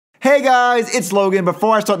Hey guys, it's Logan.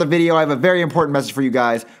 Before I start the video, I have a very important message for you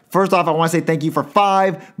guys. First off, I want to say thank you for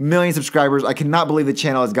 5 million subscribers. I cannot believe the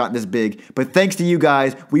channel has gotten this big, but thanks to you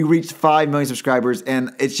guys, we reached 5 million subscribers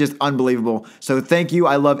and it's just unbelievable. So thank you.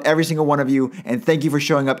 I love every single one of you and thank you for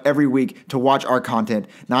showing up every week to watch our content.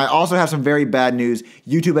 Now, I also have some very bad news.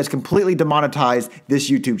 YouTube has completely demonetized this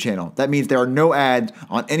YouTube channel. That means there are no ads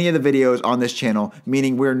on any of the videos on this channel,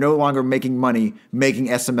 meaning we're no longer making money making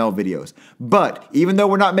SML videos. But even though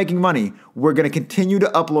we're not making money, we're going to continue to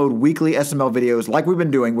upload weekly SML videos like we've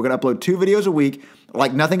been doing. We're going to upload 2 videos a week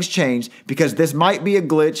like nothing's changed because this might be a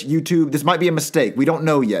glitch. YouTube, this might be a mistake. We don't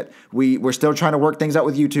know yet. We're still trying to work things out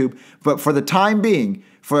with YouTube. But for the time being,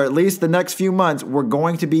 for at least the next few months, we're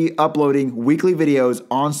going to be uploading weekly videos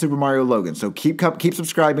on Super Mario Logan. So keep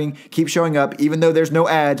subscribing, keep showing up. Even though there's no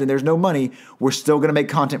ads and there's no money, we're still going to make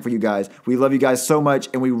content for you guys. We love you guys so much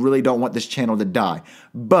and we really don't want this channel to die.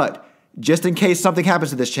 But just in case something happens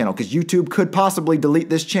to this channel, because YouTube could possibly delete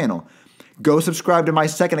this channel, go subscribe to my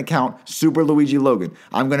second account, Super Luigi Logan.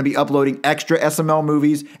 I'm going to be uploading extra SML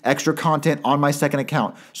movies, extra content on my second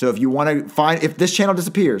account. So if you want to find, if this channel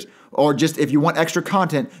disappears, or just if you want extra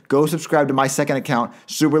content, go subscribe to my second account,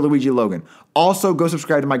 Super Luigi Logan. Also, go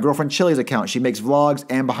subscribe to my girlfriend Chili's account. She makes vlogs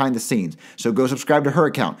and behind the scenes. So go subscribe to her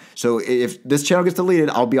account. So if this channel gets deleted,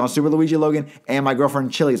 I'll be on Super Luigi Logan and my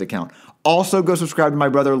girlfriend Chili's account. Also, go subscribe to my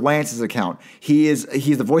brother Lance's account. He's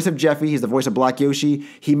the voice of Jeffy. He's the voice of Black Yoshi.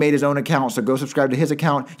 He made his own account, so go subscribe to his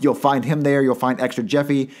account. You'll find him there. You'll find extra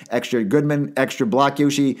Jeffy, extra Goodman, extra Black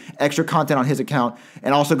Yoshi, extra content on his account.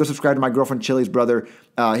 And also go subscribe to my girlfriend Chili's brother.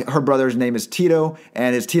 Her brother's name is Tito,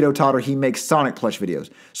 and his Tito Toddler, he makes Sonic plush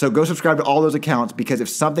videos. So go subscribe to all those accounts because if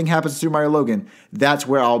something happens to Super Mario Logan, that's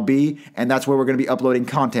where I'll be, and that's where we're going to be uploading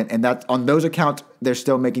content. And that's on those accounts, they're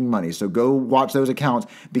still making money. So go watch those accounts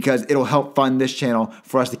because it'll help fund this channel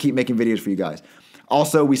for us to keep making videos for you guys.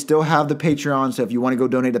 Also, we still have the Patreon, so if you want to go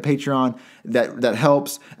donate to Patreon, that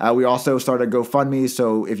helps. We also started a GoFundMe,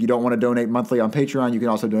 so if you don't want to donate monthly on Patreon, you can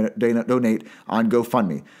also donate on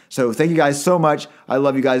GoFundMe. So thank you guys so much. I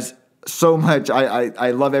love you guys so much.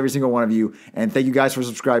 I love every single one of you, and thank you guys for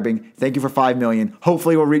subscribing. Thank you for 5 million.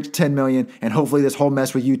 Hopefully we'll reach 10 million, and hopefully this whole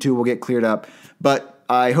mess with YouTube will get cleared up. But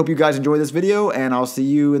I hope you guys enjoy this video, and I'll see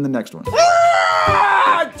you in the next one.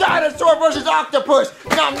 Dinosaur versus octopus!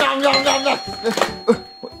 Nom nom nom nom nom!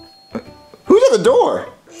 Who's at the door?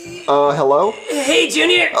 Hello? Hey,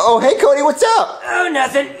 Junior! Oh, hey, Cody, what's up? Oh,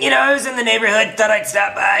 nothing. You know, I was in the neighborhood, thought I'd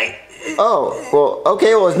stop by. Oh, well,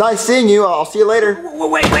 okay, well, it's nice seeing you. I'll see you later.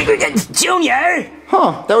 Wait, Junior!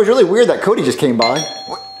 Huh, that was really weird that Cody just came by.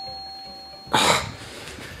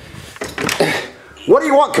 What do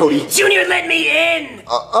you want, Cody? Junior, let me in!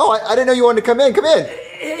 I didn't know you wanted to come in. Come in.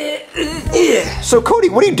 So, Cody,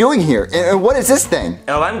 what are you doing here? And what is this thing?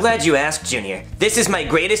 Oh, I'm glad you asked, Junior. This is my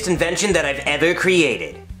greatest invention that I've ever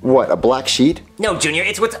created. What, a black sheet? No, Junior,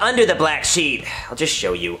 it's what's under the black sheet. I'll just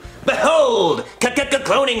show you. Behold!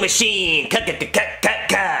 Cloning machine!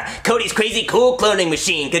 Cody's crazy cool cloning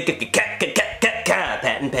machine!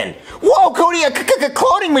 Patent pen. Whoa, Cody, a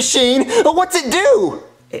cloning machine? What's it do?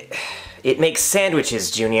 It makes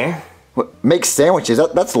sandwiches, Junior. What, makes sandwiches?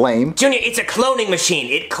 That's lame. Junior, it's a cloning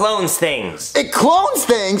machine. It clones things. It clones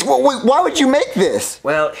things? Why would you make this?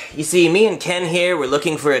 Well, you see, me and Ken here were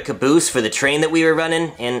looking for a caboose for the train that we were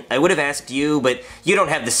running, and I would have asked you, but you don't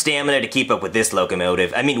have the stamina to keep up with this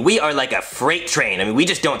locomotive. I mean, we are like a freight train. I mean, we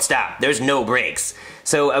just don't stop. There's no brakes.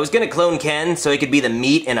 So I was gonna clone Ken so he could be the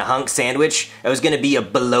meat in a hunk sandwich. I was gonna be a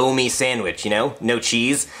below-me sandwich, you know? No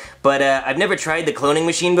cheese. But I've never tried the cloning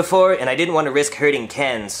machine before, and I didn't want to risk hurting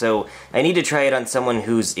Ken, so I need to try it on someone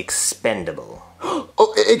who's expendable.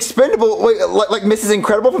 Oh, expendable? Wait, like Mrs.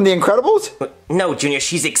 Incredible from The Incredibles? No, Junior,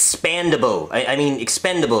 she's expandable. I mean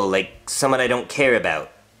expendable, like someone I don't care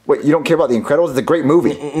about. Wait, you don't care about The Incredibles? It's a great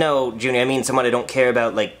movie. No, Junior, I mean someone I don't care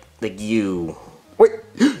about like you. Wait,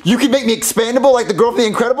 you can make me expandable like the girl from The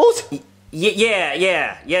Incredibles? Yeah,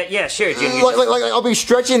 sure, Junior. Like I'll be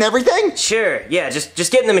stretchy and everything? Sure, yeah,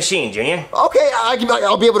 just get in the machine, Junior. Okay,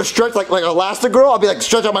 I'll be able to stretch like Elastigirl? I'll be like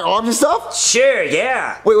stretch out my arms and stuff? Sure,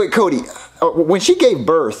 yeah. Wait, Cody, when she gave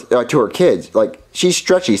birth to her kids, like, she's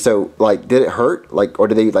stretchy, so, like, did it hurt? Like, or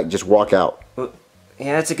did they, like, just walk out?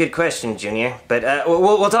 Yeah, that's a good question, Junior. But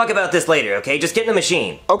we'll talk about this later, okay? Just get in the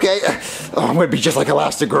machine. Okay. Oh, I'm gonna be just like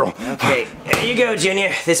Elastigirl. Okay, here you go,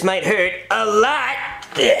 Junior. This might hurt a lot.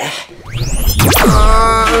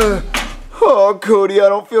 Oh, Cody, I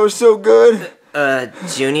don't feel so good.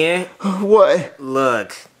 Junior? What?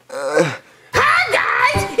 Look. Hi,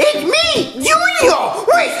 guys! It's me, Junior!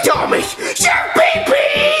 With Thomas! Chef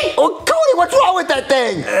Pee-Pee! Oh, Cody, Cody, what's wrong with that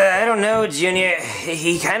thing? I don't know, Junior.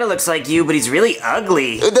 He kind of looks like you, but he's really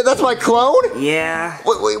ugly. That's my clone? Yeah.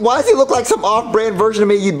 Wait, why does he look like some off-brand version of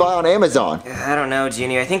me you'd buy on Amazon? I don't know,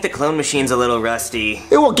 Junior. I think the clone machine's a little rusty.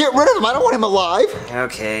 Hey, well, get rid of him. I don't want him alive.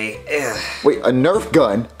 Okay. Ugh. Wait, a Nerf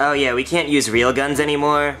gun? Oh yeah, we can't use real guns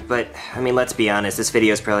anymore, but, I mean, let's be honest, this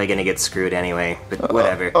video's probably gonna get screwed anyway, but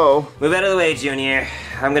whatever. Move out of the way, Junior.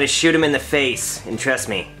 I'm gonna shoot him in the face, and trust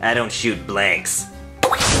me, I don't shoot blanks.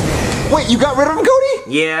 Wait, you got rid of him,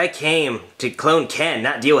 Cody? Yeah, I came to clone Ken,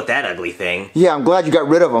 not deal with that ugly thing. Yeah, I'm glad you got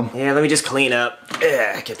rid of him. Yeah, let me just clean up.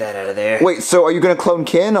 Get that out of there. Wait, so are you gonna clone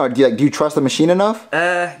Ken, or do you trust the machine enough?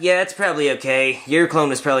 Yeah, it's probably okay. Your clone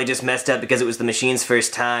was probably just messed up because it was the machine's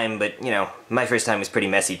first time, but, you know, my first time was pretty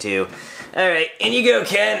messy too. Alright, in you go,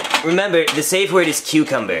 Ken. Remember, the safe word is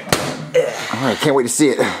cucumber. Alright, can't wait to see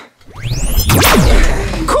it.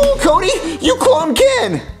 Cool, Cody! You cloned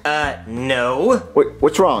Ken! No. Wait,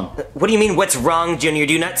 what's wrong? What do you mean, what's wrong, Junior?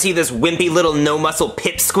 Do you not see this wimpy little no-muscle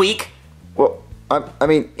pipsqueak? Well, I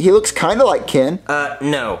mean, he looks kinda like Ken.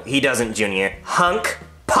 No, he doesn't, Junior. Hunk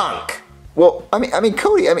punk. Well, I mean,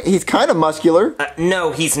 Cody, he's kinda muscular.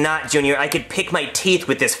 No, he's not, Junior. I could pick my teeth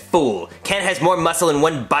with this fool. Ken has more muscle in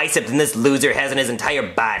one bicep than this loser has in his entire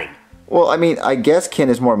body. Well, I mean, I guess Ken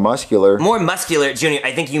is more muscular. More muscular, Junior.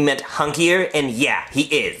 I think you meant hunkier, and yeah, he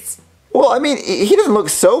is. Well, I mean, he doesn't look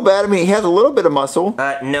so bad. I mean, he has a little bit of muscle.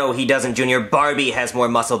 No, he doesn't, Junior. Barbie has more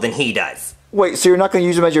muscle than he does. Wait, so you're not gonna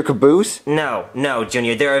use him as your caboose? No,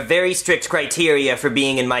 Junior. There are very strict criteria for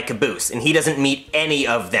being in my caboose, and he doesn't meet any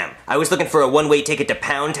of them. I was looking for a one-way ticket to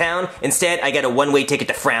Pound Town. Instead, I got a one-way ticket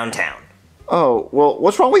to Frown Town. Oh, well,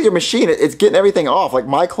 what's wrong with your machine? It's getting everything off. Like,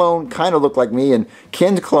 my clone kind of looked like me, and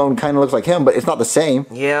Ken's clone kind of looks like him, but it's not the same.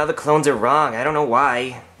 Yeah, the clones are wrong. I don't know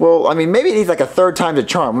why. Well, I mean, maybe it needs like a third time's a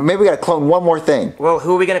charm. Maybe we gotta clone one more thing. Well,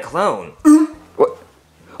 who are we gonna clone? What?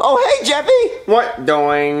 Oh, hey, Jeffy! What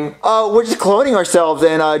doing? We're just cloning ourselves,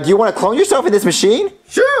 and do you want to clone yourself in this machine?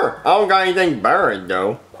 Sure. I don't got anything buried,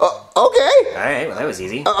 though. Okay. Alright, well, that was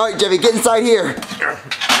easy. Alright, Jeffy, get inside here.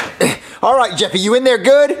 Alright, Jeffy, you in there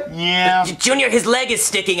good? Yeah. Junior, his leg is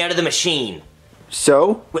sticking out of the machine.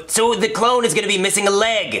 So? So the clone is gonna be missing a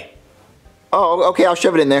leg. Oh, okay, I'll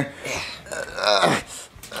shove it in there.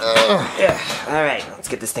 Alright, let's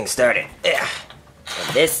get this thing started. And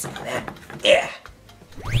this, and that,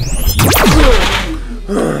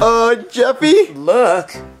 Jeffy?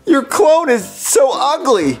 Look. Your clone is so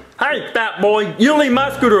ugly. Hey, fat boy, you leave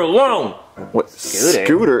my scooter alone. What? Scooter?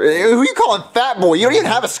 Scooter? Who you calling fat boy? You don't even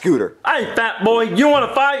have a scooter. Hey, fat boy, you want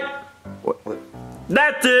to fight? What?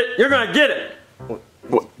 That's it. You're going to get it.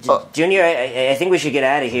 Junior, I think we should get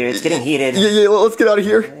out of here. It's getting heated. Yeah, let's get out of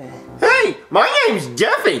here. Hey, my name's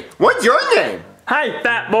Jeffy. What's your name? Hey,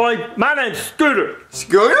 fat boy, my name's Scooter.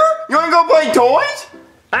 Scooter? You wanna go play toys?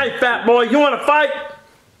 Hey, fat boy, you want to fight?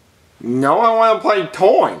 No, I wanna play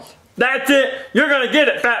toys. That's it. You're going to get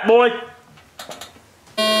it, fat boy.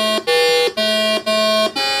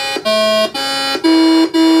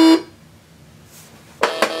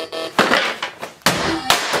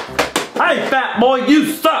 Hey, fat boy, you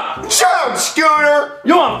suck. Shut up, Scooter!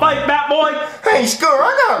 You want to fight, fat boy? Hey, Scooter,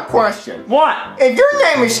 I got a question. What? If your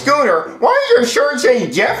name is Scooter, why does your shirt say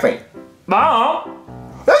Jeffy? Oh,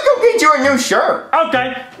 Let's go get you a new shirt.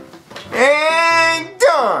 okay. And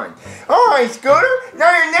done. Alright, Scooter,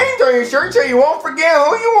 now your name's on your shirt so you won't forget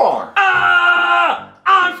who you are. Ah!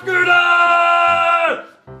 I'm Scooter!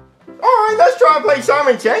 Alright, let's try to play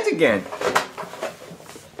Simon Says again.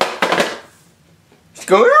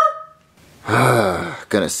 Scooter?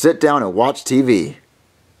 Gonna sit down and watch TV.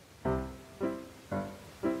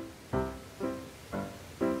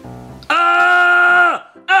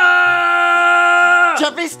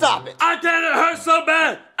 Jeffy, stop it! I did it hurt so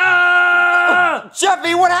bad! Ah!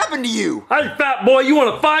 Jeffy, what happened to you? Hey, fat boy, you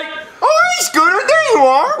want to fight? Oh, hey, Scooter, there you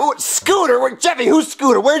are. Oh, Scooter? Jeffy, who's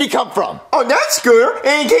Scooter? Where'd he come from? Oh, that's Scooter,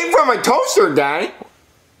 and he came from a toaster, Daddy.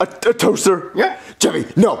 A toaster? Yeah.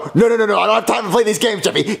 Jeffy, no. I don't have time to play these games,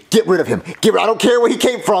 Jeffy. Get rid of him. I don't care where he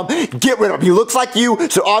came from. Get rid of him. He looks like you,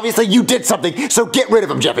 so obviously you did something, so get rid of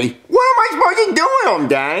him, Jeffy. What am I supposed to do with him,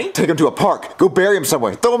 Daddy? Take him to a park. Go bury him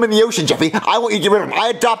somewhere. Throw him in the ocean, Jeffy. I want you to get rid of him. I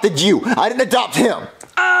adopted you. I didn't adopt him.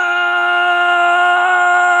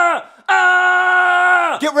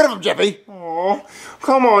 Get rid of him, Jeffy. Oh,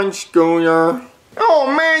 come on, Scooter.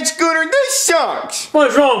 Oh, man, Scooter, this sucks.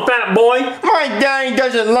 What's wrong, fat boy? My daddy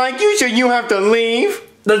doesn't like you, so you have to leave.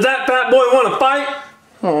 Does that fat boy want to fight?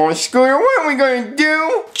 Oh, Scooter, what are we gonna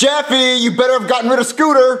do? Jeffy, you better have gotten rid of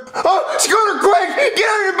Scooter. Oh, Scooter, quick, get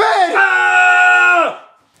out of your bed.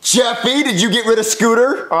 Jeffy, did you get rid of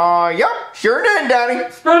Scooter? Yep, sure did,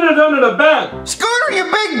 Daddy. Scooter's under the bed. Scooter, you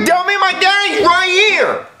big dummy, my daddy's right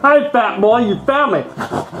here. Hey, fat boy, you found me.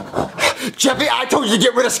 Jeffy, I told you to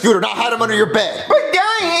get rid of Scooter, not hide him under your bed. But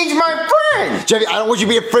Daddy, he's my friend. Jeffy, I don't want you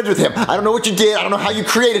being friends with him. I don't know what you did. I don't know how you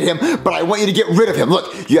created him, but I want you to get rid of him.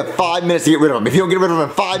 Look, you have 5 minutes to get rid of him. If you don't get rid of him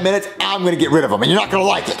in 5 minutes, I'm going to get rid of him, and you're not going to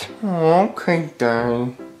like it. Okay,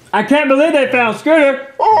 Daddy. I can't believe they found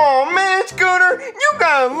Scooter. Oh, man, Scooter, you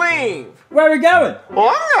gotta leave. Where are we going? Well,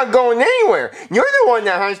 I'm not going anywhere. You're the one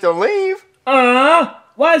that has to leave.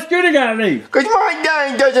 Why Scooter gotta leave? Because my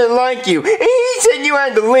daddy doesn't like you, and he said you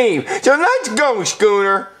had to leave. So let's go,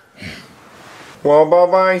 Scooter. Well,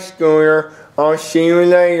 bye-bye, Scooter. I'll see you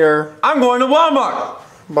later. I'm going to Walmart.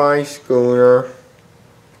 Bye, Scooter.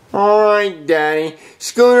 Alright, Daddy.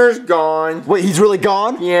 Scooter's gone. Wait, he's really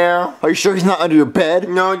gone? Yeah. Are you sure he's not under your bed?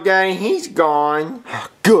 No, Daddy, he's gone.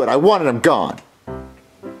 Good, I wanted him gone.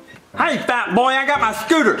 Hey, fat boy, I got my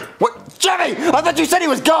scooter. What? Jeffy, I thought you said he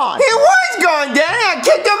was gone. He was gone, Daddy. I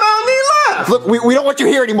kicked him out and he left. Look, we don't want you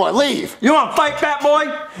here anymore. Leave. You want to fight, fat boy?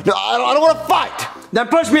 No, I don't want to fight. Then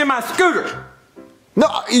push me in my scooter. No,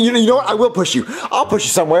 you know what? I will push you. I'll push you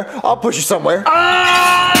somewhere. I'll push you somewhere.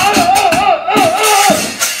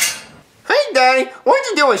 Hey, Daddy, what'd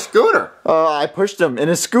you do with Scooter? I pushed him in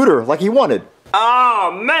his scooter like he wanted.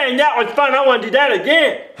 Oh, man, that was fun. I want to do that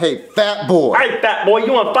again. Hey, fat boy. Hey, fat boy,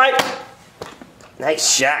 you want to fight?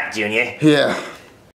 Nice shot, Junior. Yeah.